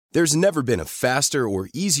There's never been a faster or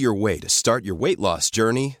easier way to start your weight loss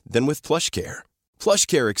journey than with PlushCare.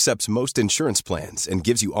 PlushCare accepts most insurance plans and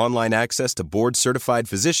gives you online access to board-certified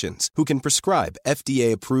physicians who can prescribe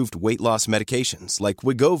FDA-approved weight loss medications like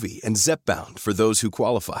Wegovy and Zepbound for those who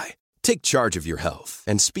qualify. Take charge of your health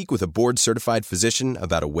and speak with a board-certified physician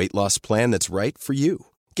about a weight loss plan that's right for you.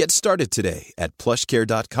 Get started today at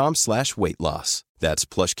plushcare.com/weight-loss. That's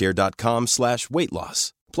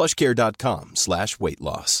plushcare.com/weight-loss.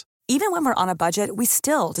 plushcare.com/weight-loss. Even when we're on a budget, we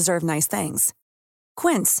still deserve nice things.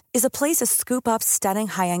 Quince is a place to scoop up stunning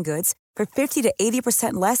high-end goods for 50 to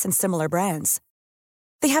 80% less than similar brands.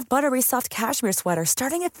 They have buttery soft cashmere sweaters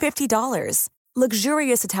starting at $50,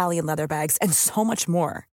 luxurious Italian leather bags, and so much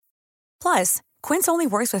more. Plus, Quince only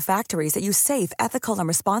works with factories that use safe, ethical, and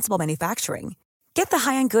responsible manufacturing. Get the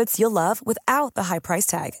high-end goods you'll love without the high price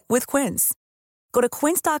tag with Quince. Go to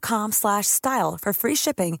quince.com/style for free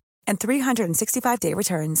shipping and 365-day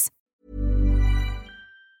returns.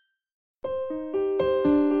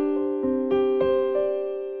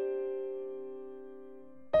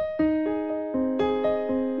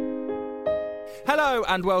 Hello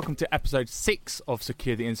and welcome to episode 6 of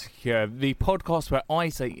Secure the Insecure, the podcast where I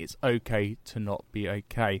say it's okay to not be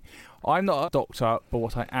okay. I'm not a doctor, but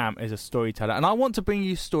what I am is a storyteller, and I want to bring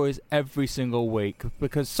you stories every single week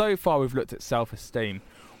because so far we've looked at self-esteem,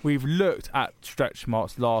 we've looked at stretch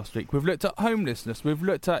marks last week, we've looked at homelessness, we've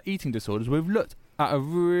looked at eating disorders, we've looked at a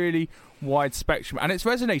really wide spectrum, and it's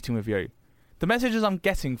resonating with you. The messages I'm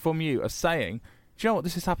getting from you are saying, do you know what,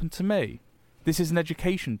 this has happened to me. This is an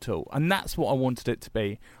education tool, and that's what I wanted it to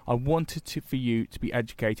be. I wanted for you to be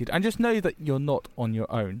educated, and just know that you're not on your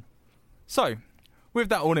own. So, with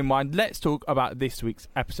that all in mind, let's talk about this week's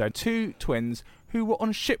episode. Two twins who were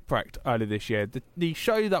on Shipwrecked earlier this year. The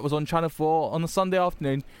show that was on Channel 4 on a Sunday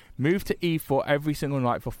afternoon moved to E4 every single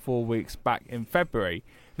night for 4 weeks back in February.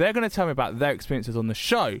 They're going to tell me about their experiences on the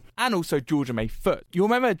show, and also Georgia May Foote. You'll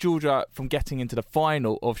remember Georgia from getting into the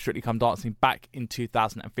final of Strictly Come Dancing back in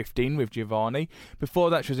 2015 with Giovanni. Before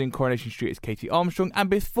that, she was in Coronation Street as Katie Armstrong, and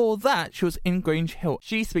before that, she was in Grange Hill.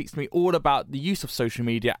 She speaks to me all about the use of social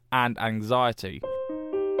media and anxiety.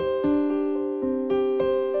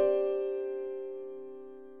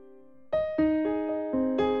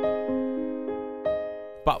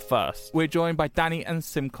 But first, we're joined by Danny and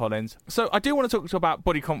Sim Collins. So I do want to talk to you about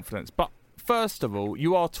body confidence, but first of all,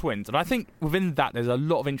 you are twins, and I think within that there's a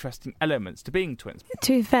lot of interesting elements to being twins.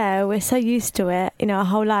 To be fair, we're so used to it. You know, our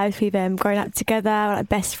whole lives we've grown up together, we're like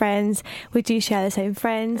best friends. We do share the same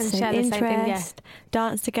friends, and same share the interests, same thing, yeah.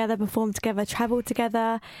 dance together, perform together, travel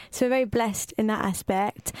together. So we're very blessed in that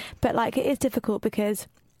aspect. But like, it is difficult because,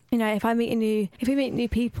 you know, if we meet new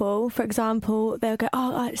people, for example, they'll go,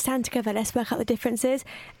 stand together, let's work out the differences.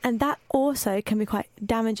 And that also can be quite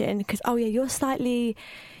damaging because, you're slightly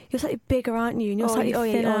bigger, aren't you? And you're slightly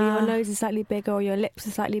thinner. Or your nose is slightly bigger, or your lips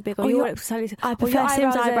are slightly bigger, or your lips are slightly... I prefer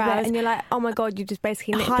Sim's eyebrows. And you're like, oh my God, you just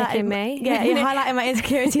basically nitpicking me. Yeah, you're highlighting my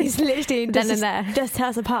insecurities literally then and there. Just tear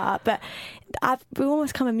us apart. But we've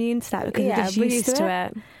almost come immune to that because we're just used to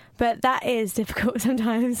it. But that is difficult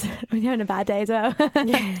sometimes when you're having a bad day as well.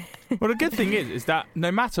 Yeah. Well, the good thing is that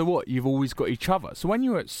no matter what, you've always got each other. So when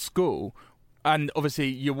you were at school, and obviously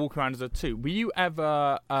you're walking around as a two, were you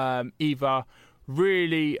ever either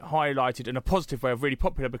really highlighted in a positive way of really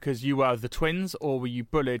popular because you were the twins, or were you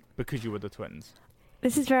bullied because you were the twins?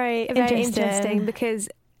 This is very interesting because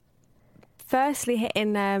firstly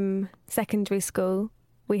hitting secondary school,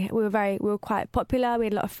 we were quite popular. We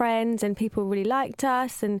had a lot of friends and people really liked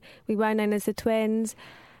us, and we were known as the twins.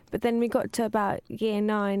 But then we got to about year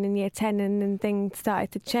 9 and year 10, and then things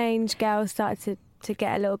started to change. Girls started to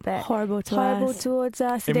get a little bit horrible towards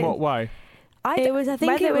us. In what way? I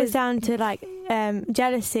think it was down to like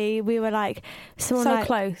jealousy. We were like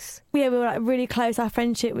close. Yeah, we were like really close. Our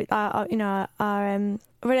friendship with our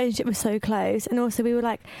relationship was so close, and also we were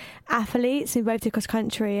like athletes. We both did cross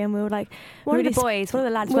country, and we were like one of the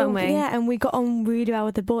lads, weren't we? Yeah, and we got on really well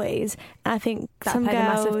with the boys. And I think that some played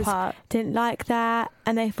girls a massive part. Didn't like that,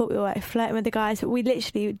 and they thought we were like flirting with the guys. But we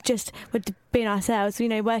literally just were being ourselves. You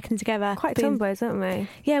know, working together. Quite tomboys, weren't we?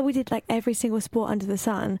 Yeah, we did like every single sport under the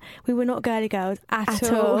sun. We were not girly girls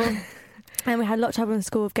at all. And we had a lot of trouble in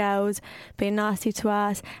school with girls being nasty to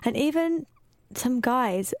us, and even some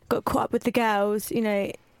guys got caught up with the girls, you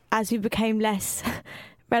know, as we became less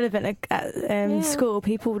relevant at school.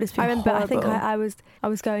 People would just be horrible. I think I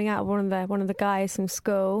was going out with one of the guys from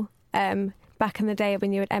school back in the day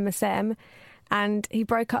when you were at MSM, and he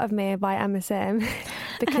broke up with me by MSM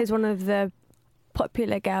because one of the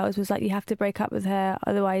popular girls was like, you have to break up with her,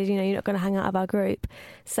 otherwise, you know, you're not going to hang out of our group.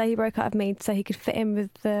 So he broke up with me so he could fit in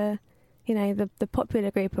with the you know, the popular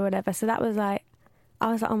group or whatever. So that was like,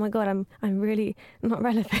 I was like, oh my God, I'm really not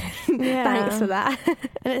relevant. Yeah. Thanks for that.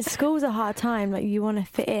 And at school's a hard time. Like, you want to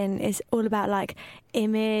fit in. It's all about like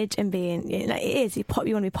image and being, you know, it is. You want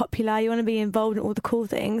to be popular. You want to be involved in all the cool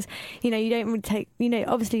things. You know, you don't really take, you know,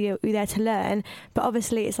 obviously you're there to learn, but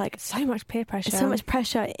obviously it's like So much peer pressure. so much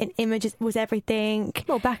pressure. In images was everything.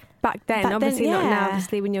 Well, back then, obviously then, not now. yeah.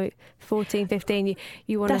 Obviously, when you're 14, 15,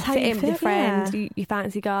 you want to That's how fit you in with your feel, friends. yeah. You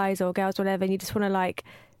fancy guys or girls, whatever, and you just want to like.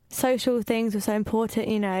 Social things were so important,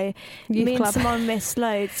 you know. Youth Me club. and Simone missed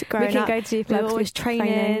loads We growing can up. go to youth We were clubs. always with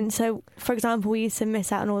training. So, for example, we used to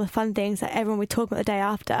miss out on all the fun things that everyone would talk about the day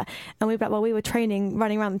after. And we'd be like, well, we were training,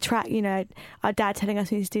 running around the track, you know, our dad telling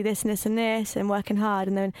us we need to do this and this and this and working hard.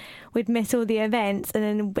 And then we'd miss all the events. And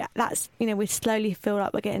then that's, you know, we'd slowly feel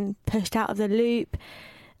like we're getting pushed out of the loop.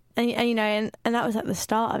 And you know, and that was like the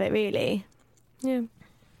start of it, really. Yeah.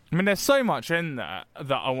 I mean, there's so much in there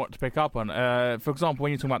that I want to pick up on. For example,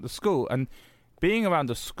 when you're talking about the school and being around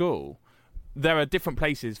a school, there are different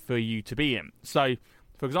places for you to be in. So,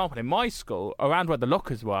 for example, in my school, around where the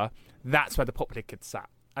lockers were, that's where the popular kids sat.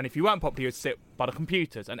 And if you weren't popular, you would sit by the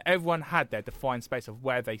computers. And everyone had their defined space of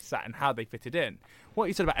where they sat and how they fitted in. What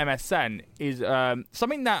you said about MSN is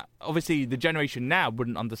something that, obviously, the generation now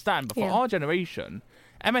wouldn't understand. But for our generation,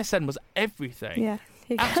 MSN was everything. Yeah.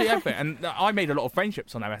 Absolutely everything. And I made a lot of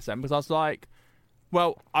friendships on MSN because I was like,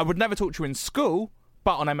 well, I would never talk to you in school,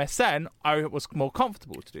 but on MSN, I was more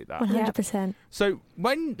comfortable to do that. 100%. So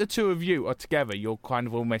when the two of you are together, you're kind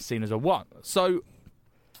of almost seen as a one. So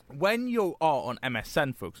when you are on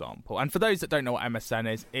MSN, for example, and for those that don't know what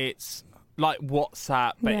MSN is, it's like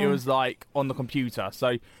WhatsApp, but it was like on the computer.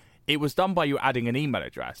 So it was done by you adding an email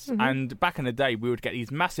address. Mm-hmm. And back in the day, we would get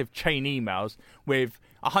these massive chain emails with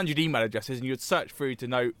 100 email addresses, and you'd search through to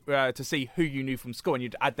know to see who you knew from school, and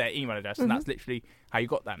you'd add their email address, and that's literally how you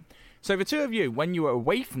got them. So the two of you, when you were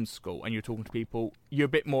away from school and you're talking to people, you're a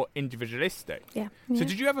bit more individualistic. Yeah. So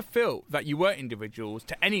did you ever feel that you were individuals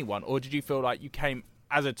to anyone, or did you feel like you came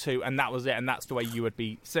as a two and that was it, and that's the way you would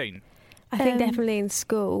be seen? I think definitely in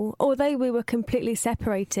school, although we were completely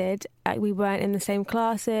separated, we weren't in the same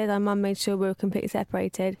classes, our mum made sure we were completely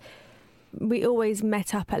separated, we always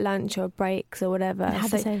met up at lunch or breaks or whatever. And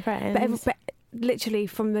had the same friends. But literally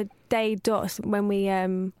from the day dot when we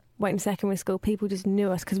went to secondary school, people just knew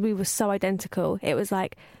us because we were so identical. It was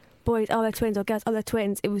like, boys, oh, they're twins, or girls, oh, they're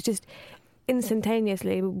twins. It was just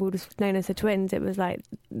instantaneously, we were just known as the twins. It was like,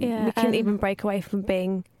 we couldn't even break away from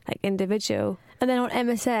being like individual. And then on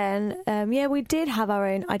MSN, we did have our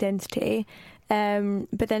own identity.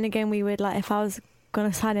 But then again, we would, like, if I was going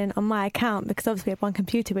to sign in on my account, because obviously we had one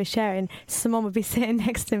computer we're sharing, someone would be sitting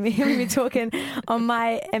next to me and we'd be talking on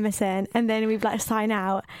my MSN, and then we'd like sign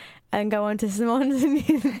out and go on to Simone's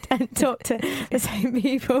and talk to the same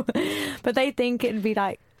people. But they think it'd be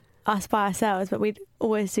like us by ourselves, but we'd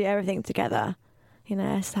always do everything together. You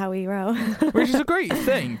know, that's how we roll. Which is a great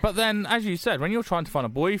thing. But then, as you said, when you're trying to find a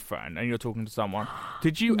boyfriend and you're talking to someone,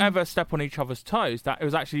 did you ever step on each other's toes that it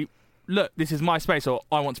was actually, look, this is my space, or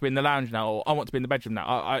I want to be in the lounge now, or I want to be in the bedroom now.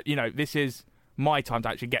 I this is my time to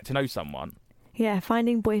actually get to know someone. Yeah,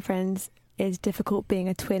 finding boyfriends is difficult being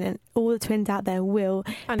a twin, and all the twins out there will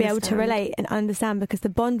be able to relate and understand, because the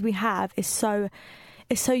bond we have is so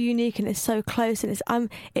unique and it's so close, and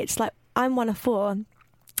it's like I'm one of four.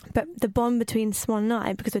 But the bond between Simone and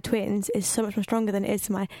I, because we're twins, is so much more stronger than it is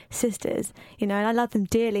to my sisters, you know, and I love them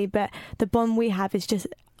dearly, but the bond we have is just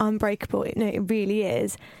unbreakable. You know, it really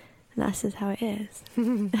is. And that's just how it is.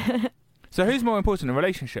 So who's more important in a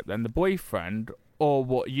relationship then, the boyfriend or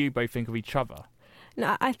what you both think of each other?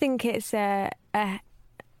 No, I think it's a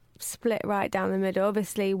split right down the middle.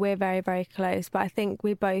 Obviously, we're very, very close, but I think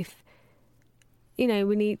we both, you know,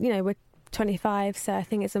 we're 25, so I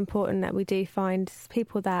think it's important that we do find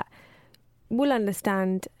people that will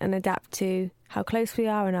understand and adapt to how close we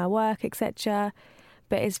are in our work, etc.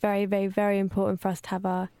 But it's very, very, very important for us to have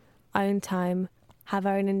our own time, have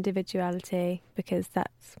our own individuality, because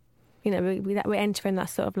that's, you know, we're entering that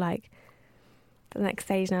sort of like the next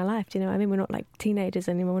stage in our life. Do you know what I mean? We're not like teenagers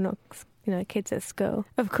anymore. We're not, you know, kids at school.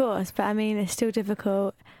 Of course, but I mean, it's still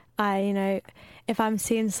difficult. If I'm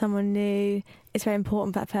seeing someone new, it's very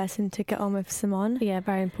important for that person to get on with Simone. Yeah,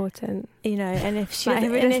 very important. You know, and if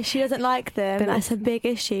she doesn't like them, that's a big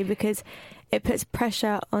issue, because it puts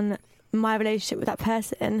pressure on my relationship with that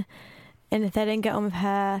person, and if they don't get on with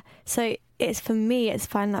her. So it's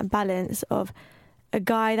finding that balance of a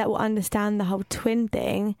guy that will understand the whole twin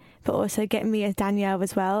thing, but also get me as Danielle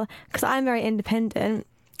as well, because I'm very independent,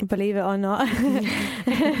 believe it or not.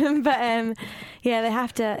 But they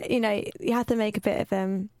have to, you know, you have to make a bit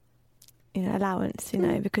of allowance,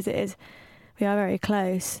 because we are very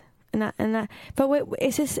close, but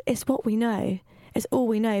it's what we know. It's all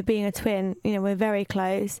we know. Being a twin, we're very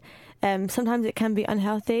close. Sometimes it can be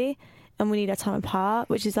unhealthy, and we need our time apart,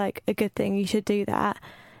 which is like a good thing. You should do that.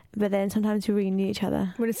 But then sometimes we really need each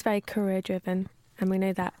other. Well, it's very career driven, and we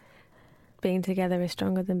know that being together is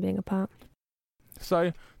stronger than being apart.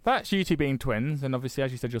 So that's you two being twins, and obviously,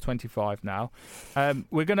 as you said, you're 25 now.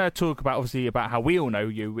 We're going to talk about how we all know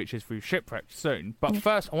you, which is through Shipwrecked soon. But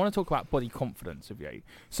first, I want to talk about body confidence of you.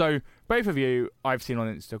 So both of you, I've seen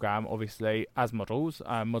on Instagram, obviously, as models,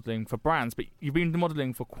 modelling for brands, but you've been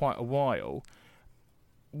modelling for quite a while.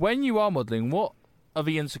 When you are modelling, what are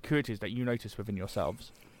the insecurities that you notice within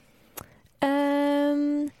yourselves? I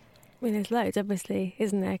mean, there's loads, obviously,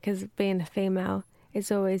 isn't there? Because being a female,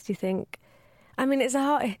 it's always, do you think... I mean, it's a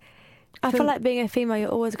hard... I feel like being a female, you're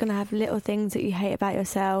always going to have little things that you hate about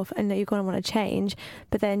yourself and that you're going to want to change.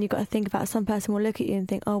 But then you've got to think about, some person will look at you and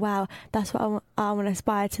think, oh, wow, that's what I want to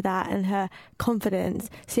aspire to, that, and her confidence.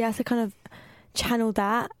 So you have to kind of channel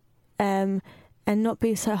that and not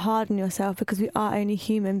be so hard on yourself, because we are only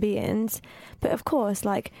human beings. But of course,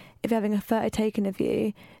 like, if you're having a photo taken of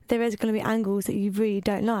you, there is going to be angles that you really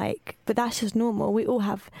don't like. But that's just normal. We all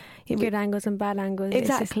have... good angles and bad angles.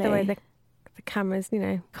 Exactly. It's just the way the cameras,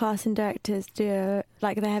 casting directors do,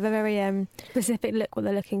 like, they have a very specific look, what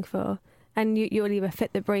they're looking for, and you'll either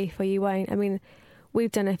fit the brief or you won't. I mean,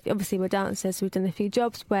 obviously we're dancers, we've done a few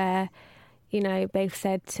jobs where they've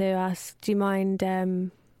said to us, do you mind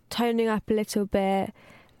toning up a little bit,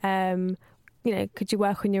 could you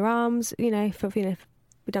work on your arms, we've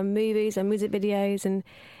done movies and music videos, and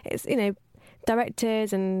it's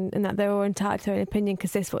directors and that they're all entitled to their own opinion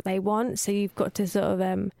because this is what they want, so you've got to sort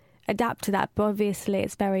of adapt to that. But obviously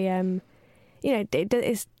it's very it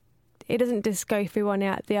doesn't just go through one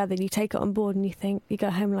out the other. You take it on board and you go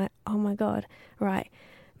home like, oh my god, right,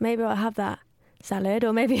 maybe I'll have that salad,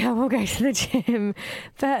 or maybe I will go to the gym.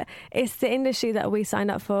 But it's the industry that we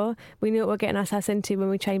signed up for. We knew what we're getting ourselves into when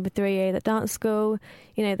we trained for 3 years at dance school.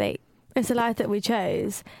 It's a life that we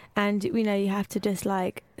chose, and you have to just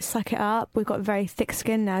like suck it up. We've got very thick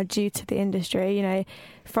skin now due to the industry.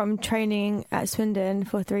 From training at Swindon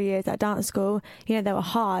for 3 years at dance school, they were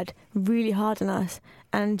hard, really hard on us,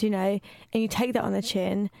 and and you take that on the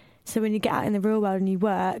chin. So when you get out in the real world and you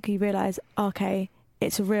work, you realise, okay,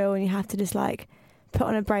 it's real, and you have to just like put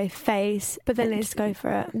on a brave face. But then just go for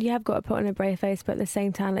it. You have got to put on a brave face, but at the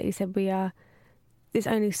same time, like you said, there's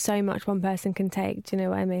only so much one person can take. Do you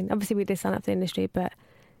know what I mean? Obviously, we did sign up for the industry, but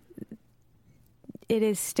it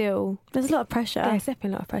is still... There's a lot of pressure. There's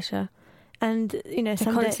definitely a lot of pressure. And, you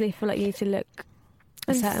constantly feel like you need to look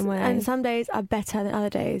a certain way. And some days are better than other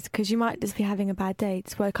days, because you might just be having a bad day.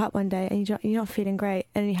 Just woke up one day and you're not feeling great,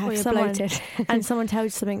 and you have someone... and someone tells you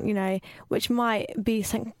something, which might be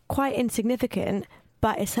something quite insignificant,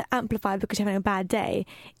 but it's amplified because you're having a bad day.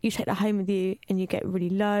 You take that home with you and you get really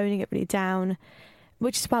low and you get really down,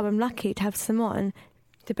 which is why I'm lucky to have someone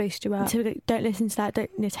to boost you up. So don't listen to that.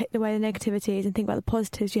 Don't take away the negativities and think about the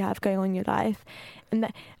positives you have going on in your life. And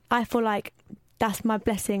that, I feel like that's my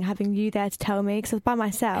blessing, having you there to tell me, because by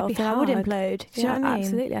myself then I would implode. Do you know what I mean?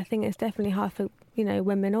 Absolutely. I think it's definitely hard for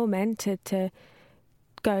women or men to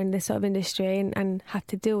go in this sort of industry and have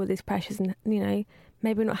to deal with these pressures, and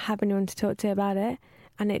maybe not have anyone to talk to about it.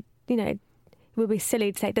 And it would be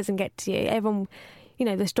silly to say it doesn't get to you. Everyone,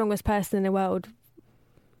 the strongest person in the world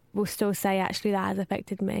will still say, actually, that has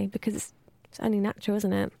affected me, because it's only natural,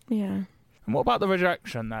 isn't it? Yeah. And what about the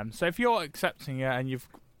rejection then? So if you're accepting it and you've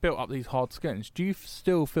built up these hard skins, do you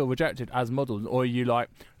still feel rejected as models, or are you like,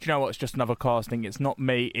 do you know what, it's just another casting, it's not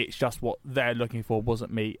me, it's just what they're looking for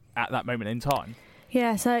wasn't me at that moment in time?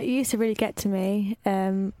 Yeah, so it used to really get to me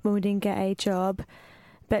when we didn't get a job.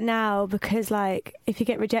 But now, because, like, if you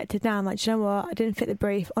get rejected now, I'm like, do you know what? I didn't fit the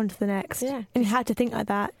brief, on to the next. Yeah. And you had to think like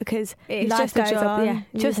that, because it's life just a goes job. on. Yeah.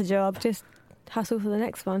 Just a job. Just hustle for the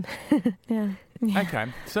next one. Yeah. Okay,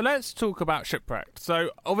 so let's talk about Shipwrecked.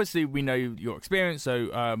 So, obviously, we know your experience.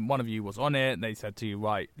 So, one of you was on it, and they said to you,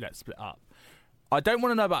 right, let's split up. I don't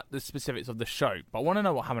want to know about the specifics of the show, but I want to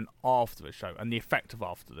know what happened after the show and the effect of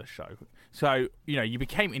after the show. So, you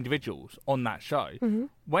became individuals on that show. Mm-hmm.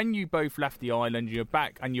 When you both left the island, you're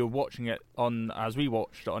back and you're watching it as we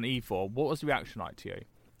watched it on E4, what was the reaction like to you?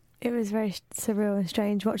 It was very surreal and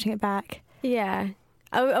strange watching it back. Yeah.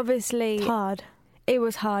 Obviously... It's hard. It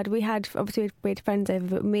was hard. We had friends over,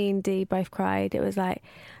 but me and Dee both cried. It was like,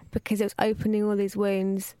 because it was opening all these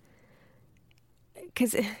wounds.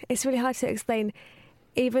 Because it's really hard to explain.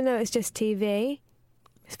 Even though it's just TV,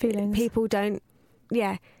 it's feelings. People don't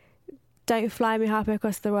fly me halfway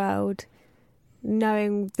across the world.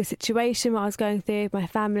 knowing the situation, what I was going through with my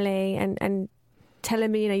family, and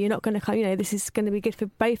telling me, you're not going to come, this is going to be good for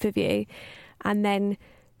both of you. And then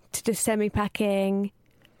to just send me packing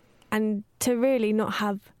and to really not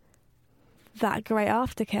have that great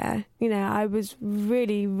aftercare. I was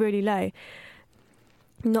really, really low.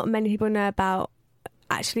 Not many people know about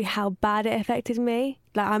actually how bad it affected me.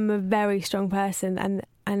 Like, I'm a very strong person,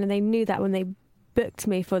 and they knew that when they booked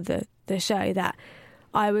me for the show, that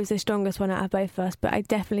I was the strongest one out of both of us. But I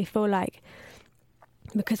definitely feel like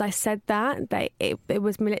because I said that it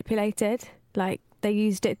was manipulated. Like, they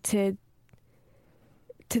used it to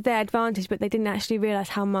their advantage, but they didn't actually realise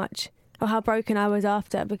how much or how broken I was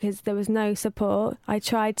after, because there was no support. I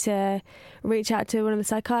tried to reach out to one of the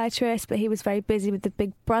psychiatrists, but he was very busy with the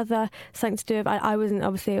Big Brother, something to do with, I wasn't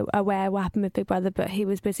obviously aware what happened with Big Brother, but he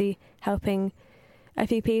was busy helping a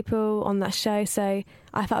few people on that show, so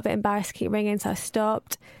I felt a bit embarrassed to keep ringing, so I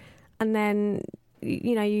stopped. And then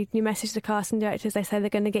you message the casting directors, they say they're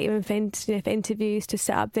going to get you in for interviews to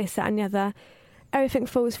set up this, that and the other. Everything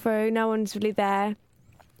falls through, no one's really there.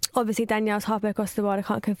 Obviously Danielle's halfway across the world, I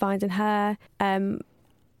can't confide in her, and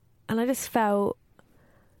I just felt,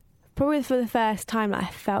 probably for the first time, like I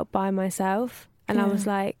felt by myself, and I was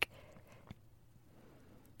like,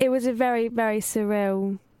 it was a very, very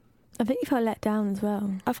surreal. I think you felt let down as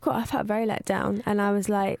well. Of course, I felt very let down, and I was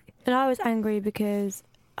like, and I was angry because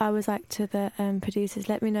I was like to the producers,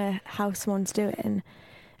 let me know how someone's doing,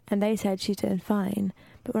 and they said she's doing fine.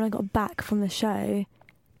 But when I got back from the show,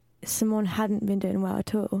 Simone hadn't been doing well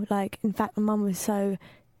at all. Like, in fact, my mum was so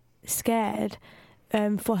scared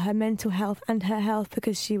for her mental health and her health,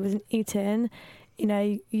 because she wasn't eating.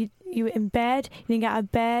 You were in bed, you didn't get out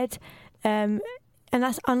of bed, and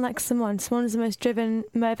that's unlike Simone. Simone's the most driven,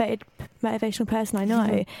 motivational person I know.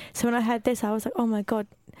 Mm-hmm. So when I heard this, I was like, oh my God,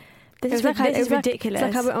 this is ridiculous.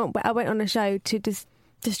 It's like I went on a show to just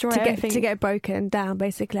destroy everything, to get broken down,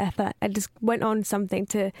 basically. I just went on something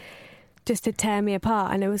to tear me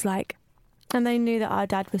apart, and it was like, and they knew that our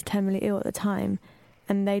dad was terminally ill at the time,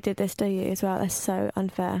 and they did this to you as well. That's so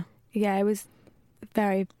unfair. Yeah, it was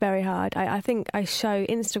very, very hard. I think I show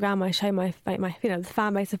Instagram, I show my the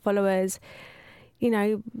fan base of followers,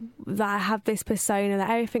 that I have this persona, that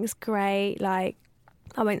everything's great. Like,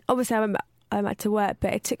 I went back to work,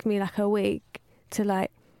 but it took me like a week to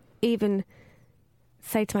like even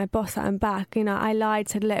say to my boss that I'm back. I lied,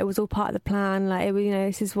 said it was all part of the plan, like it was,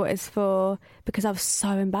 this is what it's for, because I was so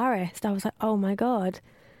embarrassed. I was like, oh my God.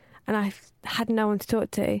 And I had no one to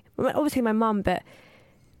talk to. Obviously my mum, but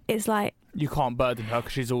it's like, you can't burden her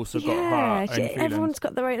because she's also got her own feelings. Everyone's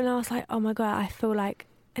got their own, and I was like, oh my God, I feel like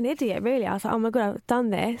an idiot, really. I was like, oh my God, I've done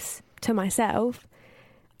this to myself.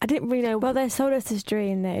 I didn't really know. Well, they sold us this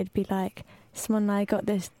dream that it'd be like, Simone and I got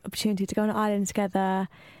this opportunity to go on an island together,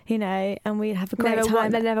 and we'd have a great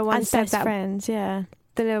time. They never once said that. Friends, yeah.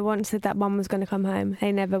 They never once said that Mum was going to come home.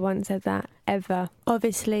 They never once said that, ever.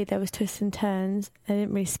 Obviously, there was twists and turns. They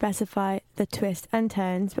didn't really specify the twists and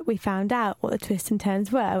turns, but we found out what the twists and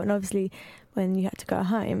turns were, and obviously when you had to go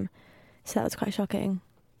home. So that was quite shocking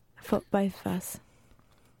for both of us.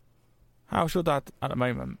 How's your dad at the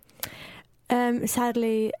moment?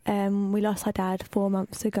 Sadly, we lost our dad 4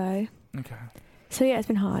 months ago. Okay. So yeah, it's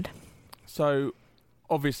been hard. So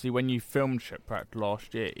obviously when you filmed Shipwrecked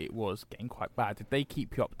last year, it was getting quite bad. Did they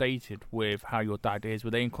keep you updated with how your dad is?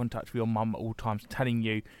 Were they in contact with your mum at all times, telling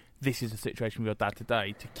you this is the situation with your dad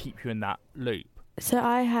today, to keep you in that loop? So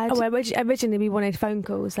I had... originally we wanted phone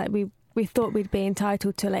calls. Like we thought we'd be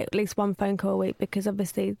entitled to like at least one phone call a week, because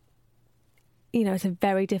obviously, it's a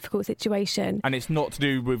very difficult situation. And it's not to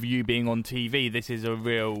do with you being on TV. This is a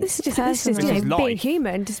real... This is being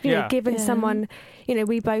human. Just giving someone...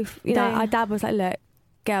 we both... our dad was like, look,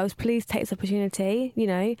 girls, please take this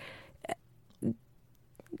opportunity.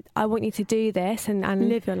 I want you to do this and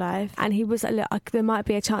live your life. And he was like, look, there might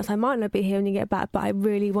be a chance I might not be here when you get back, but I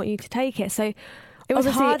really want you to take it. So it was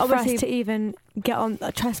hard for us to even get on.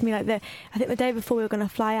 Trust me, I think the day before we were going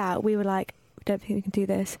to fly out, we were like, we don't think we can do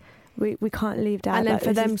this. We can't leave Dad. And then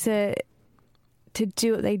for them to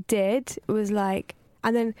do what they did, it was like,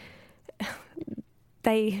 and then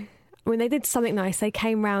when they did something nice, they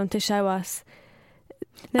came round to show us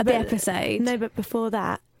the episode. No, but before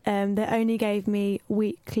that, they only gave me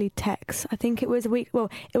weekly texts. I think it was it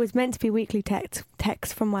was meant to be weekly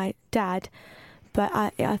text from my dad, but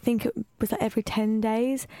I think it was like every 10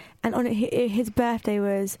 days. And on his birthday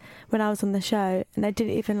was when I was on the show, and they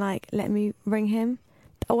didn't even like let me ring him.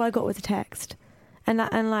 All I got was a text, and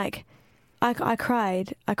I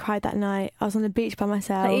cried. I cried that night. I was on the beach by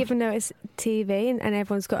myself. Like, even though it's TV and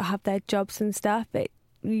everyone's got to have their jobs and stuff, but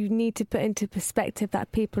you need to put into perspective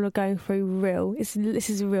that people are going through this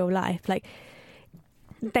is real life. Like,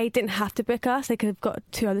 they didn't have to book us. They could have got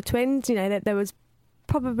 2 other twins. You know, there was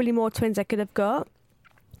probably more twins they could have got.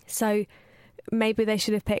 So maybe they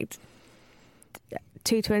should have picked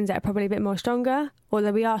 2 twins that are probably a bit more stronger.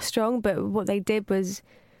 Although we are strong, but what they did was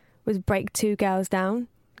break 2 girls down,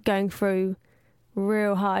 going through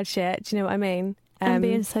real hard shit. Do you know what I mean? And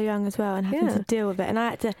being so young as well, and having to deal with it. And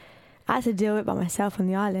I had to deal with it by myself on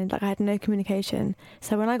the island. Like, I had no communication.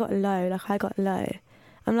 So when I got low,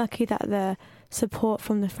 I'm lucky that the support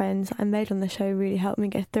from the friends that I made on the show really helped me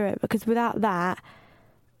get through it, because without that,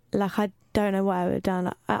 like, I don't know what I would have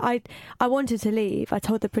done. I wanted to leave. I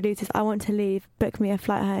told the producers, I want to leave, book me a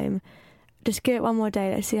flight home. Just give it one more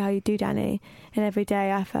day, let's see how you do, Danny. And every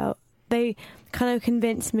day I felt they kind of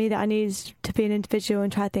convinced me that I needed to be an individual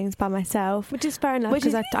and try things by myself. Which is fair enough,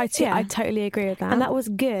 because I totally agree with that. And that was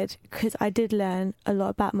good, because I did learn a lot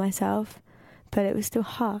about myself, but it was still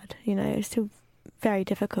hard, you know, it was still very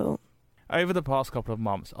difficult. Over the past couple of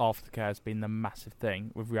months, aftercare has been the massive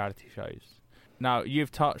thing with reality shows. Now,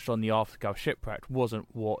 you've touched on the aftercare. Shipwrecked wasn't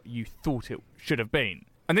what you thought it should have been.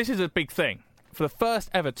 And this is a big thing. For the first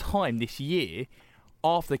ever time this year,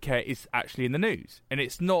 aftercare is actually in the news. And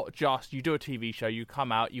it's not just you do a TV show, you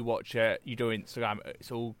come out, you watch it, you do Instagram,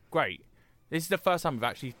 it's all great. This is the first time we've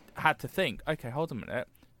actually had to think, okay, hold on a minute.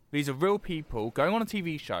 These are real people going on a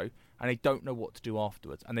TV show and they don't know what to do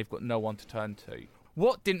afterwards, and they've got no one to turn to.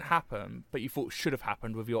 What didn't happen but you thought should have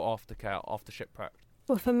happened with your aftercare after Shipwrecked?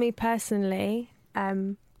 Well, for me personally,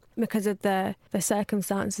 because of the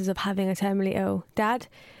circumstances of having a terminally ill dad,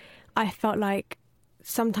 I felt like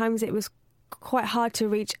sometimes it was quite hard to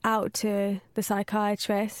reach out to the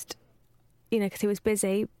psychiatrist, you know, because he was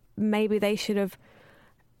busy. Maybe they should have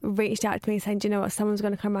reached out to me saying, do you know what, someone's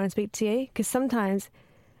going to come around and speak to you? Because sometimes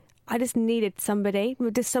I just needed somebody.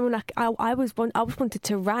 Just someone like, I wanted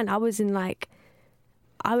to rant. I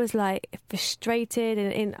was frustrated,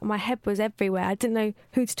 and my head was everywhere. I didn't know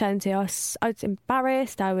who to turn to. I was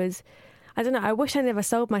embarrassed. I don't know. I wish I never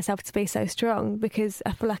sold myself to be so strong, because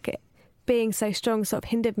I feel like being so strong sort of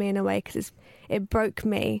hindered me in a way, because it broke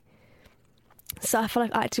me. So I feel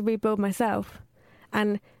like I had to rebuild myself.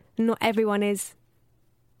 And not everyone is,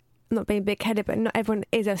 not being big-headed, but not everyone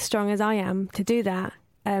is as strong as I am to do that.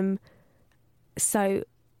 So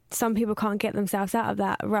some people can't get themselves out of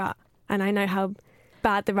that rut. And I know how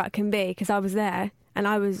bad the rut can be, because I was there and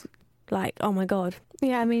I was like, oh my God.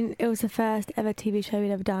 Yeah, I mean, it was the first ever TV show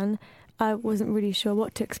we'd ever done. I wasn't really sure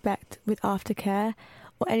what to expect with aftercare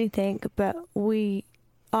or anything, but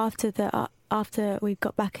after we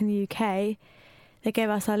got back in the UK, they gave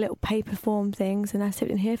us our little paper form things, and I still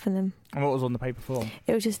didn't hear from them. And what was on the paper form?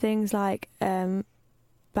 It was just things like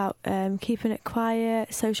about keeping it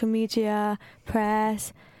quiet, social media,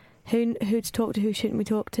 press, who to talk to, who shouldn't we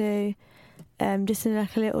talk to, just in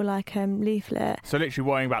like a little leaflet. So literally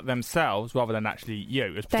worrying about themselves rather than actually you.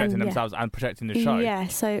 It was protecting themselves and protecting the show. Yeah,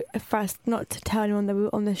 so for us not to tell anyone that we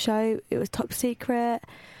were on the show, it was top secret,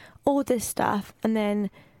 all this stuff. And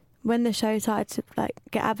then when the show started to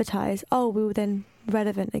get advertised, we were then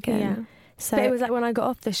relevant again. Yeah. So but it was like when I got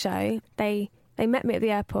off the show, they met me at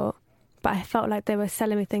the airport, but I felt like they were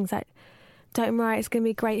selling me things like, don't worry, it's going to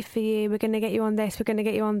be great for you, we're going to get you on this, we're going to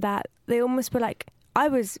get you on that. They almost were like, I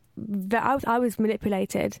was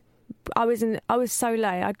manipulated. I was so low.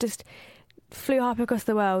 I just flew half across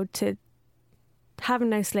the world to have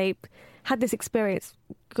no sleep, had this experience,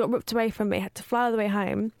 got ripped away from me, had to fly all the way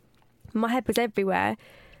home. My head was everywhere.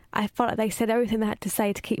 I felt like they said everything they had to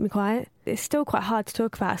say to keep me quiet. It's still quite hard to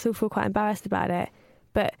talk about. I still feel quite embarrassed about it.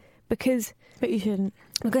 But you shouldn't.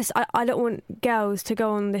 Because I don't want girls to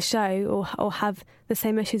go on the show or have the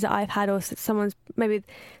same issues that I've had, or someone's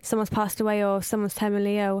passed away or someone's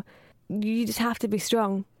terminally ill. You just have to be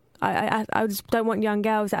strong. I just don't want young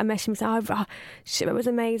girls that are messaging me saying, oh, shit, it was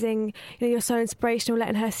amazing. You know, you're so inspirational,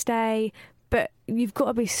 letting her stay. But you've got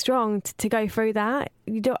to be strong to go through that.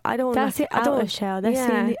 I don't. That's the outer shell. They're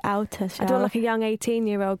seeing the outer shell. I don't like a young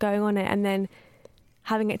 18-year-old going on it and then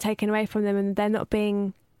having it taken away from them, and they're not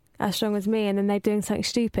being as strong as me, and then they're doing something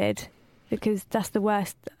stupid, because that's the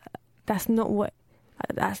worst. That's not what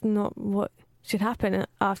should happen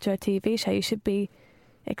after a TV show. You should be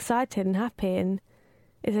excited and happy, and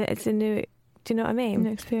it's a new. Do you know what I mean?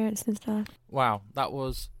 New experience and stuff. Wow, that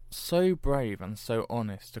was so brave and so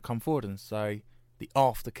honest to come forward and say the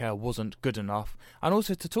aftercare wasn't good enough, and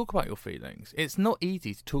also to talk about your feelings. It's not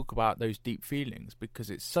easy to talk about those deep feelings,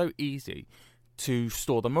 because it's so easy to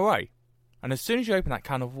store them away. And as soon as you open that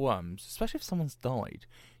can of worms, especially if someone's died,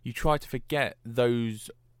 you try to forget those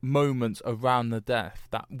moments around the death,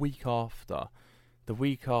 that week after, the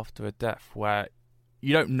week after a death where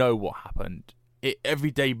you don't know what happened. Every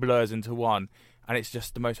day blurs into one, and it's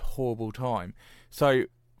just the most horrible time. So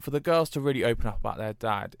for the girls to really open up about their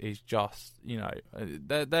dad is just,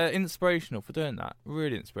 they're inspirational for doing that.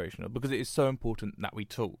 Really inspirational, because it is so important that we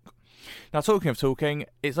talk. Now, talking of talking,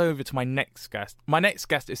 it's over to my next guest. My next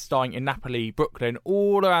guest is starring in Napoli, Brooklyn,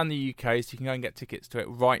 all around the UK, so you can go and get tickets to it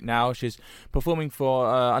right now. She's performing for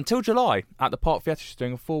until July at the Park Theatre. She's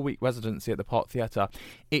doing a 4-week residency at the Park Theatre.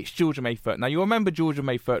 It's Georgia Mayfurt. Now, you'll remember Georgia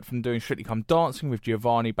Mayfurt from doing Strictly Come Dancing with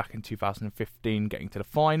Giovanni back in 2015, getting to the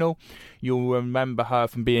final. You'll remember her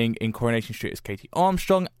from being in Coronation Street as Katie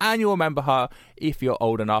Armstrong, and you'll remember her, if you're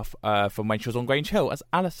old enough, from when she was on Grange Hill as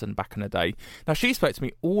Alison back in the day. Now, she spoke to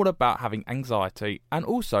me all about having anxiety and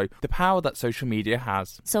also the power that social media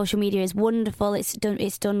has. Social media is wonderful. It's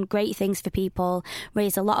done great things for people,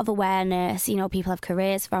 raised a lot of awareness. People have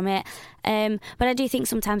careers from it. But I do think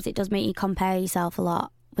sometimes it does make you compare yourself a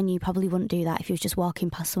lot, when you probably wouldn't do that if you was just walking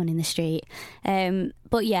past someone in the street.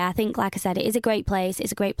 But yeah, I think, like I said, it is a great place,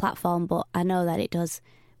 it's a great platform, but I know that it does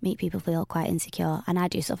make people feel quite insecure, and I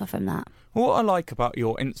do suffer from that. What I like about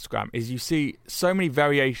your Instagram is you see so many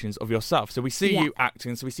variations of yourself. So we see you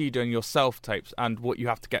acting, so we see you doing your self-tapes and what you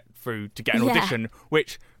have to get through to get an audition,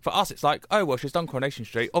 which for us it's like, oh, well, she's done Coronation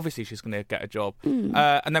Street, obviously she's going to get a job.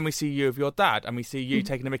 And then we see you with your dad, and we see you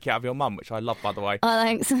taking a mickey out of your mum, which I love, by the way. Oh,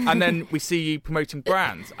 thanks. And then we see you promoting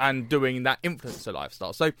brands and doing that influencer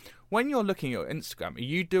lifestyle. So when you're looking at your Instagram, are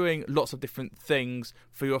you doing lots of different things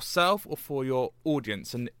for yourself or for your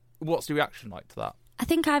audience? And what's the reaction like to that? I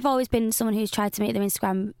think I've always been someone who's tried to make their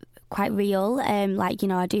Instagram quite real.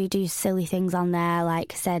 I do silly things on there,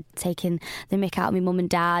 like I said, taking the mick out of my mum and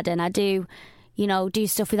dad, and I do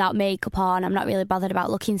stuff without makeup on. I'm not really bothered about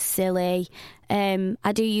looking silly.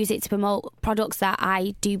 I do use it to promote products that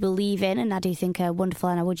I do believe in and I do think are wonderful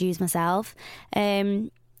and I would use myself.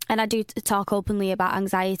 And I do talk openly about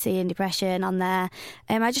anxiety and depression on there.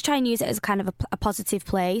 I just try and use it as kind of a positive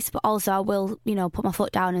place, but also I will, put my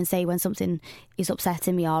foot down and say when something is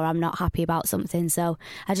upsetting me or I'm not happy about something. So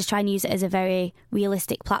I just try and use it as a very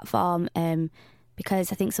realistic platform,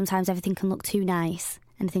 because I think sometimes everything can look too nice,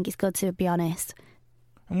 and I think it's good to be honest.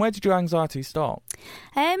 And where did your anxiety start?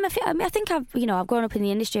 I think I've grown up in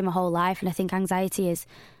the industry my whole life, and I think anxiety is.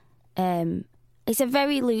 It's a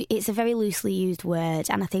very loosely used word,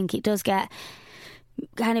 and I think it does get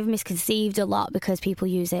kind of misconceived a lot because people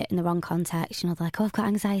use it in the wrong context. They're like, "Oh, I've got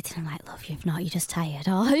anxiety," and I'm like, "Love, you've not. You're just tired."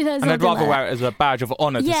 Or, and I'd rather wear it as a badge of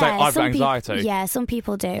honour to say I've got anxiety. Some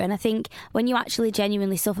people do, and I think when you actually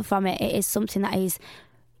genuinely suffer from it, it is something that is.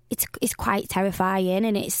 It's quite terrifying,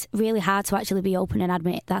 and it's really hard to actually be open and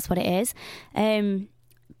admit that's what it is.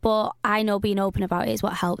 But I know being open about it is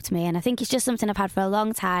what helped me, and I think it's just something I've had for a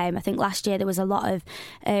long time. I think last year there was a lot of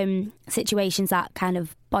situations that kind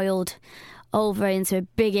of boiled over into a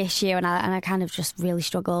big issue, and I kind of just really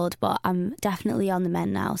struggled. But I'm definitely on the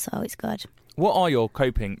mend now, so it's good. What are your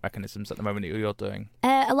coping mechanisms at the moment that you're doing?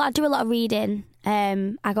 I do a lot of reading.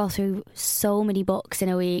 I go through so many books in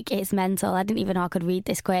a week. It's mental. I didn't even know I could read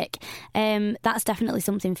this quick. That's definitely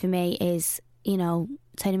something for me is,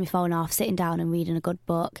 turning my phone off, sitting down and reading a good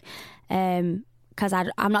book. Because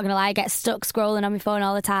I'm not going to lie, I get stuck scrolling on my phone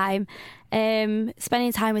all the time.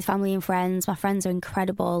 Spending time with family and friends. My friends are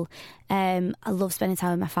incredible. I love spending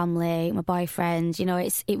time with my family, my boyfriend.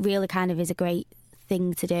 It really kind of is a great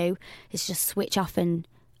thing to do. It's just switch off and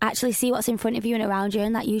actually see what's in front of you and around you,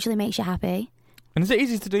 and that usually makes you happy. And is it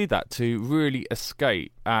easy to do that, to really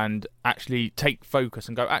escape and actually take focus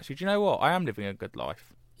and go, actually, do you know what? I am living a good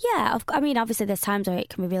life. Yeah, obviously there's times where it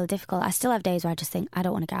can be really difficult. I still have days where I just think, I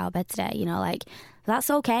don't want to get out of bed today, that's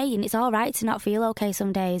okay, and it's all right to not feel okay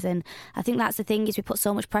some days. And I think that's the thing, is we put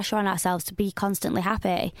so much pressure on ourselves to be constantly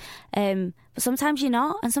happy. But sometimes you're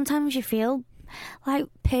not, and sometimes you feel like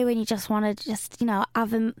poo and you just want to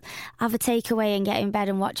have a takeaway and get in bed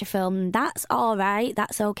and watch a film. That's all right,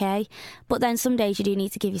 that's okay. But then some days you do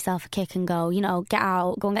need to give yourself a kick and go, get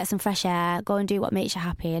out, go and get some fresh air, go and do what makes you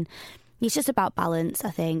happy. And it's just about balance,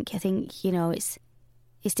 I think.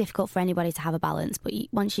 It's difficult for anybody to have a balance, but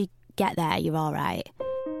once you get there, you're all right.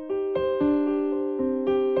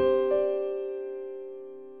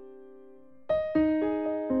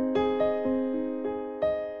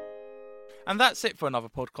 And that's it for another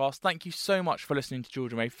podcast. Thank you so much for listening to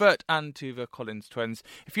Georgia Mayfurt and to the Collins twins.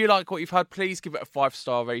 If you like what you've heard, please give it a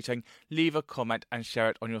 5-star rating, leave a comment and share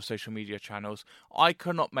it on your social media channels. I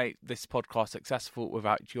could not make this podcast successful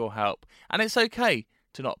without your help. And it's okay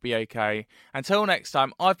to not be okay. Until next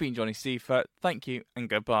time, I've been Johnny Seifert. Thank you and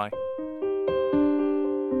goodbye.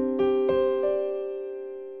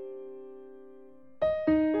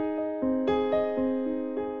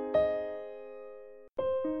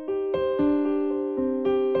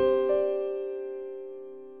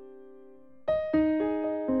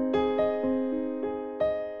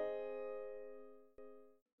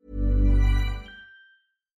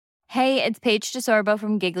 Hey, it's Paige DeSorbo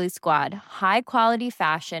from Giggly Squad. High quality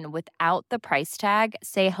fashion without the price tag.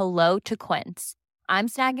 Say hello to Quince. I'm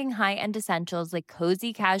snagging high-end essentials like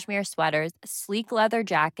cozy cashmere sweaters, sleek leather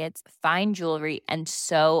jackets, fine jewelry, and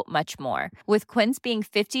so much more. With Quince being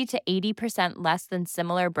 50 to 80% less than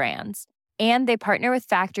similar brands. And they partner with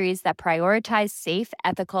factories that prioritize safe,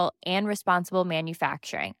 ethical, and responsible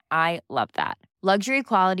manufacturing. I love that. Luxury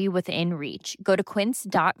quality within reach. Go to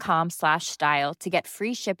quince.com/style to get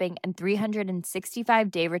free shipping and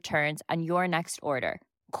 365-day returns on your next order.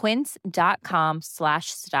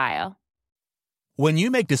 Quince.com/style. When you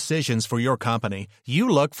make decisions for your company, you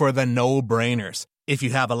look for the no-brainers. If you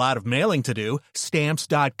have a lot of mailing to do,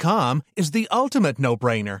 Stamps.com is the ultimate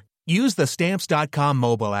no-brainer. Use the Stamps.com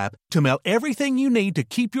mobile app to mail everything you need to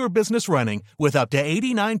keep your business running with up to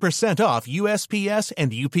 89% off USPS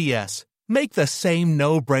and UPS. Make the same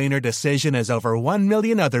no-brainer decision as over 1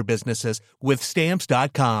 million other businesses with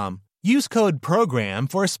Stamps.com. Use code PROGRAM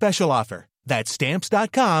for a special offer. That's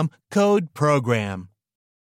Stamps.com, code PROGRAM.